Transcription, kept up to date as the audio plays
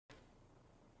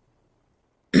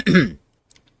The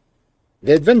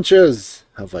Adventures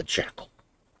of a Jackal,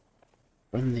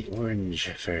 from the Orange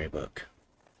Fairy Book.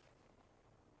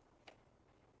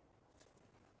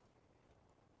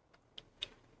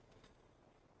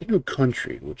 In a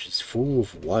country which is full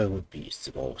of wild beasts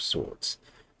of all sorts,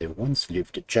 there once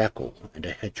lived a jackal and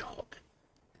a hedgehog,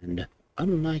 and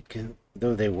unlike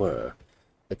though they were,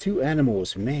 the two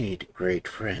animals made great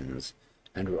friends,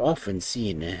 and were often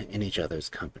seen in each other's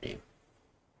company.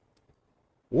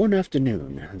 One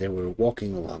afternoon they were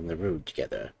walking along the road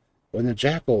together, when the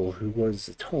jackal, who was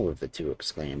the taller of the two,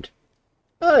 exclaimed,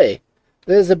 "Hi!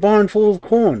 There's a barn full of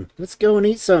corn. Let's go and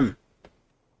eat some."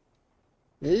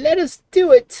 "Let us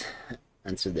do it,"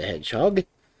 answered the hedgehog,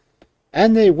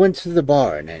 and they went to the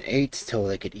barn and ate till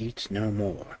they could eat no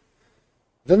more.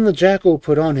 Then the jackal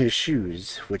put on his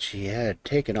shoes, which he had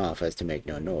taken off as to make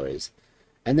no noise,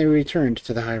 and they returned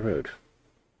to the high road.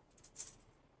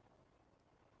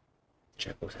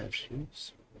 Jackals have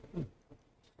shoes?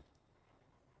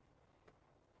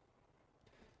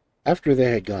 After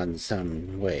they had gone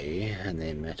some way, and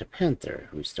they met a panther,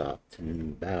 who stopped,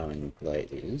 and bowing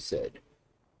politely, said,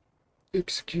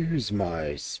 "Excuse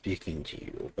my speaking to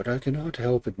you, but I cannot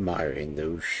help admiring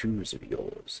those shoes of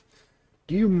yours.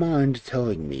 Do you mind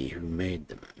telling me who made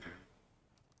them?"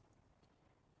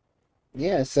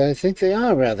 "Yes, I think they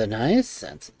are rather nice,"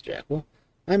 answered the jackal.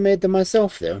 "I made them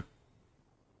myself, though."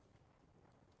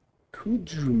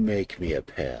 "Could you make me a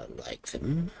pair like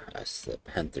them?" asked the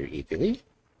panther eagerly.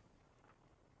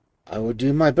 "I will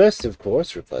do my best, of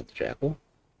course," replied the jackal.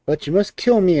 "But you must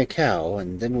kill me a cow,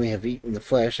 and then we have eaten the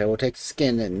flesh, I will take the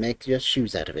skin and make your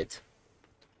shoes out of it."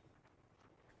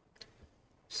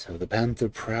 So the panther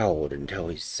prowled until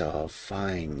he saw a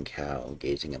fine cow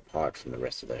gazing apart from the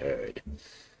rest of the herd.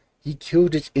 He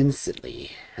killed it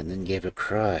instantly, and then gave a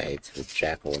cry to the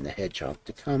jackal and the hedgehog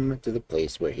to come to the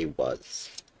place where he was.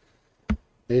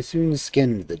 They soon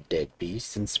skinned the dead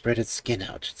beast and spread its skin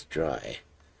out to dry,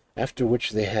 after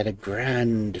which they had a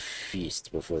grand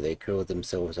feast before they curled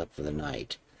themselves up for the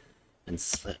night, and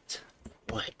slept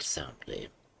quite soundly.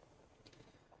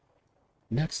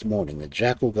 Next morning the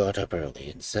jackal got up early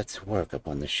and set to work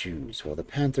upon the shoes, while the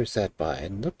panther sat by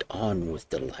and looked on with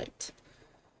delight.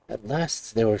 At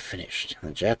last they were finished,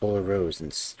 and the jackal arose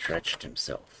and stretched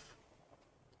himself.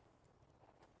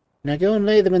 "Now go and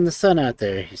lay them in the sun out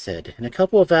there," he said. "In a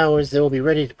couple of hours they will be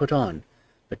ready to put on.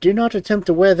 But do not attempt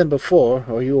to wear them before,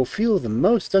 or you will feel the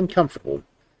most uncomfortable.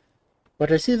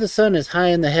 But I see the sun is high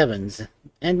in the heavens,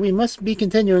 and we must be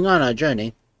continuing on our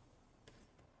journey."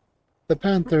 The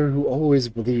panther, who always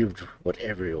believed what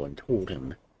everyone told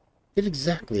him, did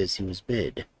exactly as he was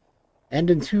bid,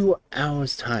 and in 2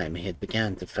 hours' time he had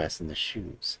begun to fasten the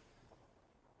shoes.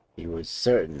 He was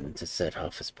certain to set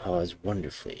off his paws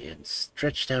wonderfully, and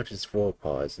stretched out his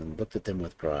forepaws and looked at them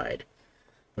with pride.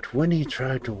 But when he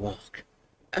tried to walk,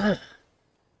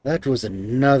 that was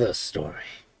another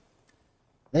story.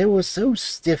 They were so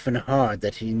stiff and hard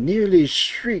that he nearly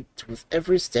shrieked with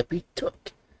every step he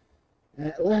took.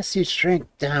 At last he shrank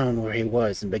down where he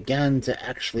was and began to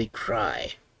actually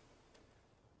cry.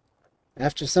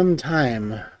 After some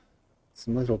time,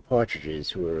 some little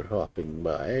partridges who were hopping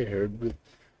by heard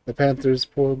the panther's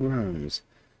poor groans,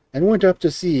 and went up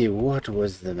to see what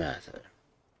was the matter.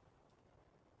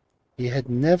 He had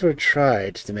never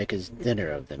tried to make his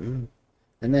dinner of them,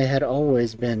 and they had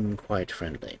always been quite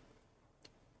friendly.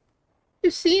 "You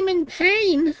seem in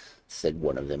pain," said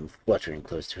one of them, fluttering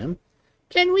close to him.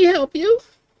 "Can we help you?"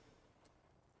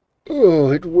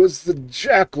 "Oh, it was the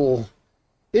jackal.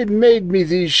 It made me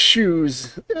these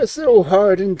shoes. They're so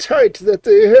hard and tight that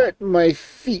they hurt my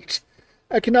feet.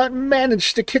 I cannot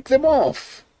manage to kick them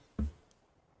off."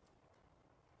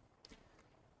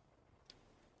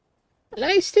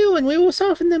 "Lie still, and we will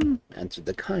soften them," answered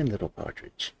the kind little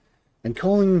partridge. And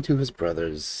calling to his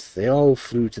brothers, they all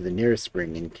flew to the nearest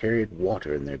spring and carried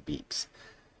water in their beaks,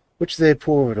 which they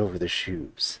poured over the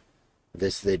shoes.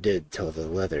 This they did till the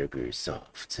leather grew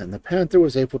soft, and the panther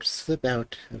was able to slip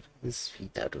out of his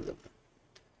feet out of them.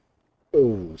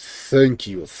 "Oh, thank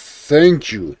you,"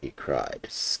 he cried,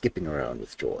 skipping around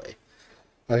with joy.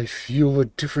 "I feel a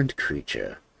different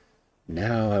creature.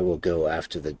 Now I will go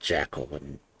after the jackal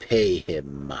and pay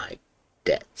him my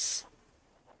debts."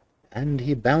 And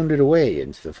he bounded away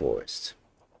into the forest.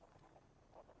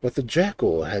 But the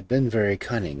jackal had been very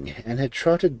cunning, and had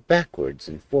trotted backwards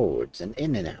and forwards and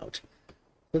in and out,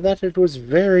 so that it was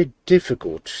very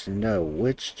difficult to know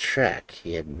which track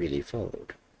he had really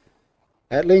followed.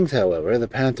 At length, however, the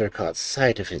panther caught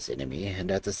sight of his enemy, and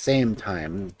at the same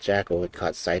time the jackal had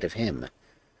caught sight of him.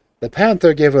 The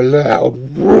panther gave a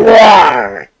loud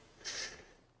roar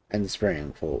and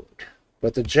sprang forward.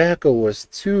 But the jackal was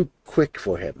too quick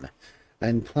for him,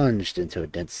 and plunged into a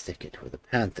dense thicket where the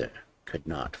panther could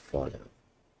not follow.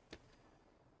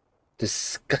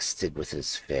 Disgusted with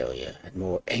his failure, and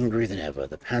more angry than ever,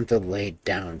 the panther laid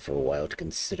down for a while to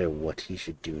consider what he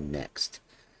should do next.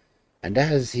 And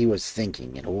as he was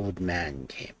thinking, an old man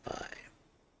came by.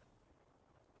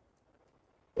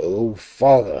 "Oh,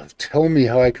 father, tell me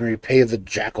how I can repay the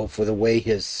jackal for the way he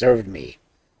has served me."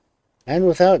 And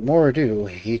without more ado,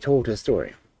 he told his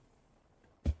story.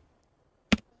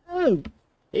 "Oh,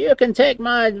 you can take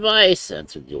my advice,"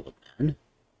 answered the old man.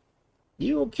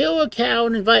 "You will kill a cow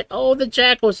and invite all the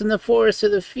jackals in the forest to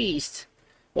the feast.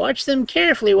 Watch them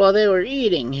carefully while they are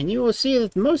eating, and you will see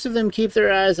that most of them keep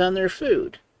their eyes on their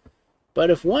food. But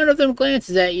if one of them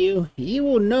glances at you, you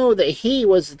will know that he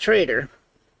was the traitor."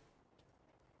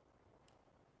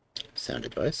 Sound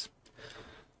advice.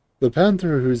 The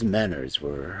panther, whose manners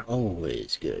were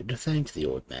always good, thanked the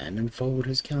old man and followed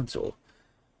his counsel.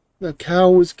 The cow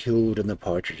was killed, and the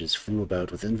partridges flew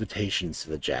about with invitations to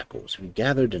the jackals, who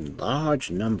gathered in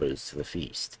large numbers to the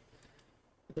feast.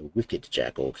 The wicked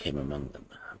jackal came among them,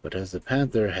 but as the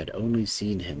panther had only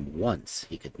seen him once,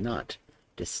 he could not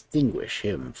distinguish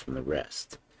him from the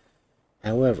rest.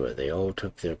 However, they all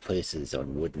took their places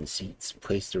on wooden seats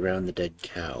placed around the dead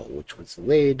cow, which was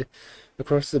laid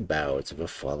across the boughs of a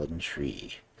fallen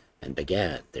tree, and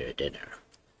began their dinner,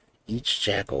 each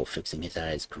jackal fixing his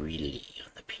eyes greedily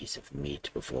on the piece of meat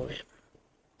before him.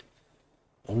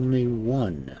 Only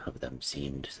one of them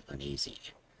seemed uneasy,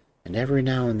 and every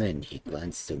now and then he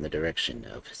glanced in the direction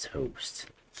of his host.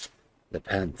 The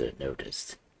panther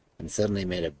noticed, and suddenly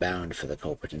made a bound for the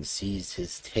culprit and seized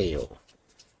his tail.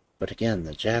 But again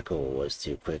the jackal was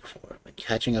too quick for him, and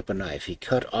catching up a knife, he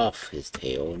cut off his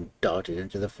tail and darted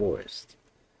into the forest,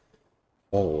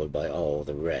 followed by all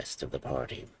the rest of the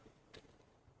party.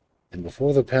 And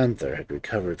before the panther had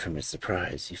recovered from his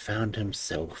surprise, he found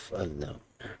himself alone.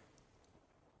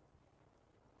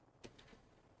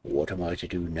 "What am I to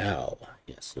do now?"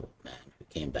 asked the old man, who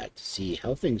came back to see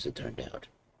how things had turned out.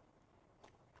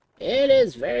 "It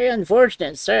is very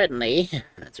unfortunate, certainly,"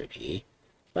 answered he,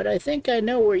 "but I think I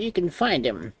know where you can find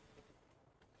him.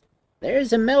 There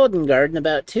is a melon garden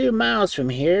about 2 miles from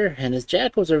here, and as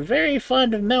jackals are very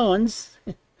fond of melons,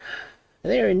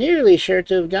 they are nearly sure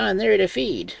to have gone there to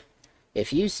feed.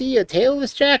 If you see a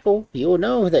tailless jackal, you will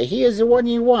know that he is the one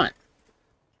you want."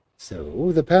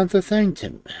 So the panther thanked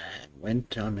him and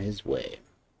went on his way.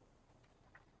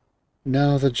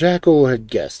 Now the jackal had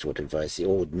guessed what advice the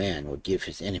old man would give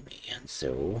his enemy, and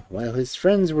so, while his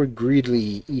friends were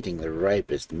greedily eating the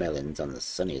ripest melons on the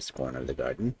sunniest corner of the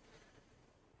garden,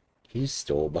 he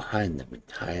stole behind them and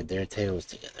tied their tails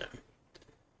together.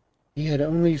 He had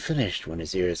only finished when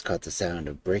his ears caught the sound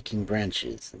of breaking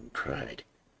branches, and cried,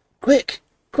 "Quick!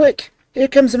 Quick! Here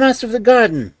comes the master of the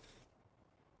garden!"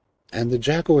 And the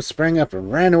jackal sprang up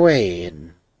and ran away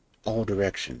in all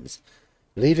directions,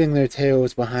 leaving their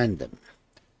tails behind them.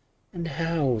 And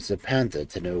how was the panther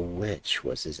to know which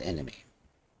was his enemy?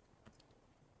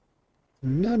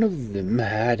 "None of them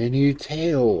had any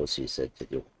tails," he said to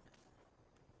the old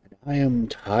man, "and I am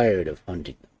tired of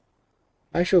hunting them.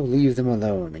 I shall leave them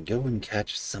alone and go and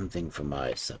catch something for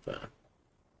my supper."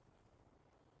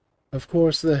 Of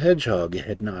course, the hedgehog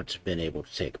had not been able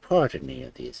to take part in any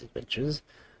of these adventures,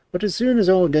 but as soon as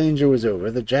all danger was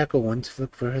over, the jackal went to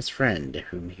look for his friend,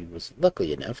 whom he was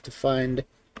lucky enough to find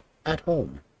at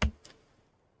home.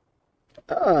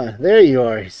 "Ah, there you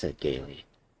are," he said gaily.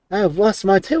 "I have lost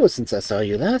my tail since I saw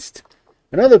you last,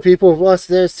 and other people have lost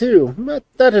theirs too, but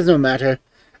that is no matter.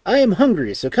 I am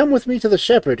hungry, so come with me to the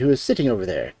shepherd who is sitting over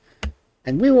there,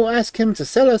 and we will ask him to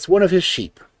sell us one of his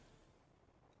sheep."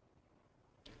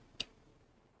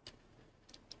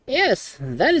 "Yes,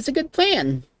 that is a good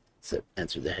plan,"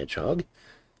 answered the hedgehog,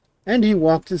 and he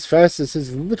walked as fast as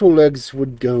his little legs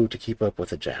would go to keep up with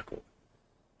the jackal.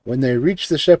 When they reached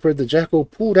the shepherd, the jackal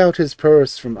pulled out his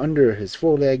purse from under his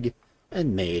foreleg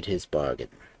and made his bargain.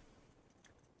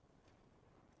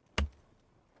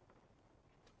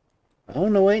 "I'll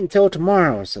only wait until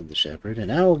tomorrow," said the shepherd,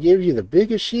 "and I will give you the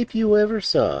biggest sheep you ever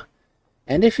saw.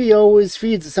 And if he always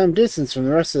feeds at some distance from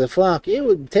the rest of the flock, it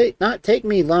would not take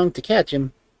me long to catch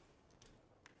him."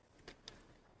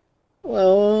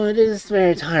 "Well, it is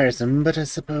very tiresome, but I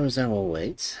suppose I will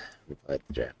wait," replied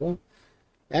the jackal,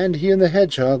 and he and the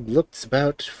hedgehog looked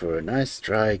about for a nice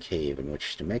dry cave in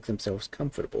which to make themselves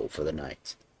comfortable for the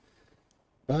night.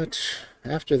 But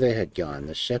after they had gone,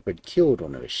 the shepherd killed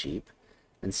one of his sheep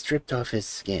and stripped off his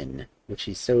skin, which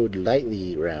he sewed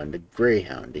lightly around a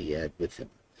greyhound he had with him,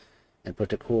 and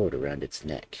put a cord around its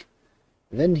neck.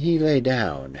 Then he lay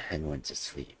down and went to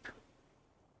sleep.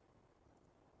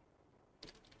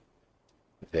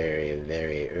 Very,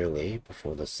 very early,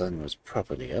 before the sun was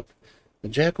properly up, the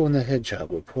jackal and the hedgehog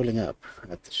were pulling up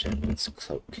at the shepherd's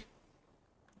cloak.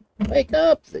 "Wake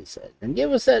up," they said, "and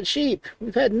give us that sheep.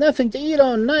 We've had nothing to eat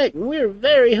all night, and we're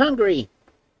very hungry."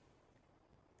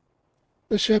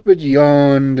 The shepherd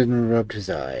yawned and rubbed his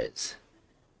eyes.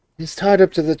 "He's tied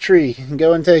up to the tree.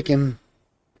 Go and take him."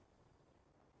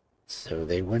 So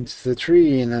they went to the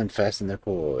tree and unfastened their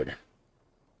cord,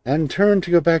 and turned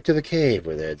to go back to the cave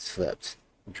where they had slept,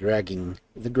 dragging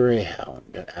the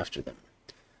greyhound after them.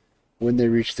 When they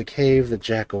reached the cave, the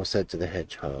jackal said to the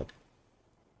hedgehog,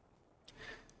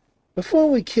 "Before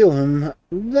we kill him,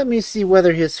 let me see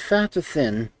whether he is fat or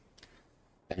thin."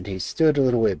 And he stood a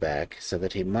little way back, so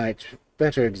that he might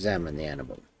better examine the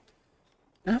animal.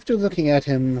 After looking at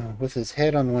him with his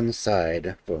head on one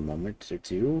side for a moment or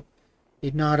two,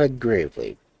 he nodded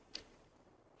gravely.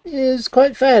 "He is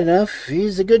quite fat enough.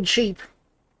 He's a good sheep."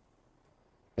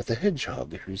 But the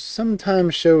hedgehog, who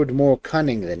sometimes showed more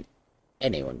cunning than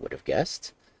anyone would have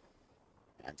guessed,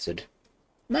 answered,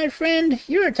 "My friend,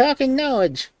 you are talking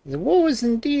knowledge. The wool is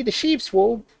indeed a sheep's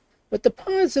wool, but the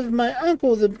paws of my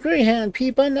uncle the greyhound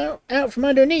peep out from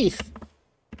underneath."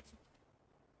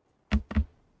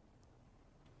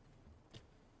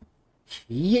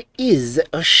 "He is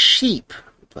a sheep,"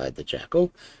 replied the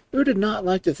jackal, who did not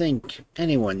like to think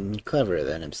anyone cleverer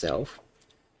than himself.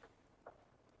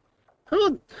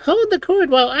 Hold the cord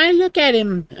while I look at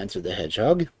him," answered the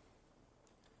hedgehog.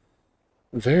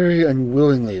 Very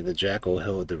unwillingly the jackal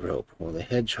held the rope, while the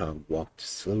hedgehog walked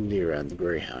slowly around the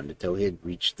greyhound until he had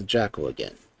reached the jackal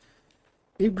again.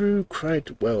 He grew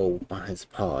quite well by his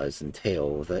paws and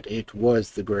tail that it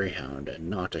was the greyhound and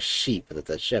not a sheep that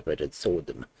the shepherd had sold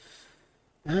them.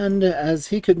 And as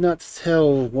he could not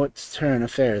tell what turn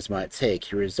affairs might take,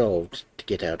 he resolved to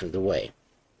get out of the way.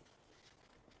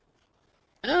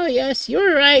 "Oh, yes,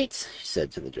 you're right," he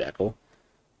said to the jackal.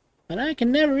 "But I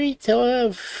can never eat till I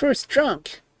have first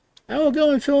drunk. I will go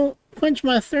and quench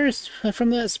my thirst from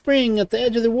that spring at the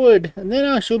edge of the wood, and then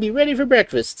I shall be ready for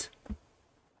breakfast."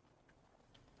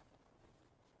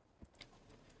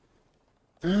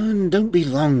 "Don't be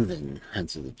long, then,"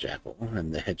 answered the jackal,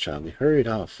 and the hedgehog hurried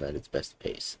off at its best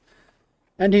pace,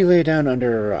 and he lay down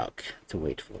under a rock to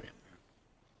wait for him.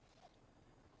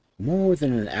 More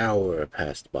than an hour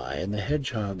passed by, and the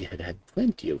hedgehog had had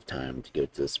plenty of time to go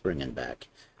to the spring and back,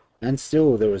 and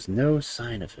still there was no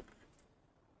sign of him.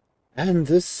 And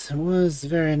this was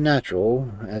very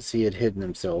natural, as he had hidden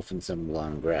himself in some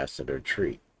long grass under a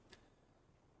tree.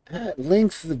 At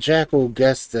length the jackal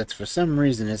guessed that for some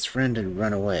reason his friend had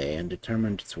run away, and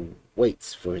determined to wait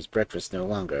for his breakfast no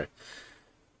longer.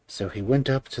 So he went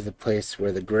up to the place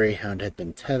where the greyhound had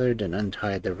been tethered and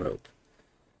untied the rope.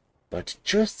 But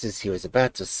just as he was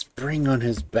about to spring on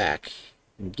his back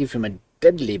and give him a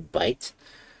deadly bite,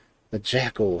 the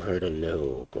jackal heard a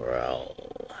low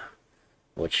growl,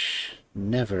 which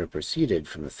never proceeded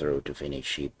from the throat of any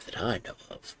sheep that I know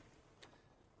of.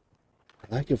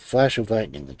 Like a flash of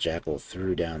lightning, the jackal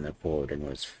threw down the cord and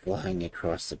was flying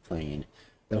across the plain.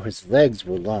 Though his legs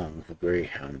were long, the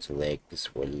greyhound's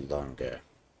legs were longer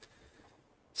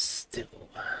still,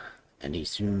 and he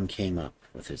soon came up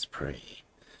with his prey.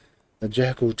 The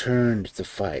jackal turned to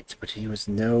fight, but he was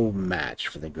no match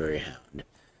for the greyhound,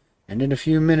 and in a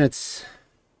few minutes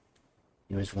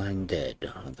he was lying dead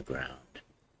on the ground,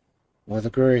 while the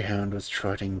greyhound was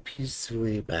trotting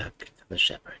peacefully back to the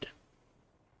shepherd.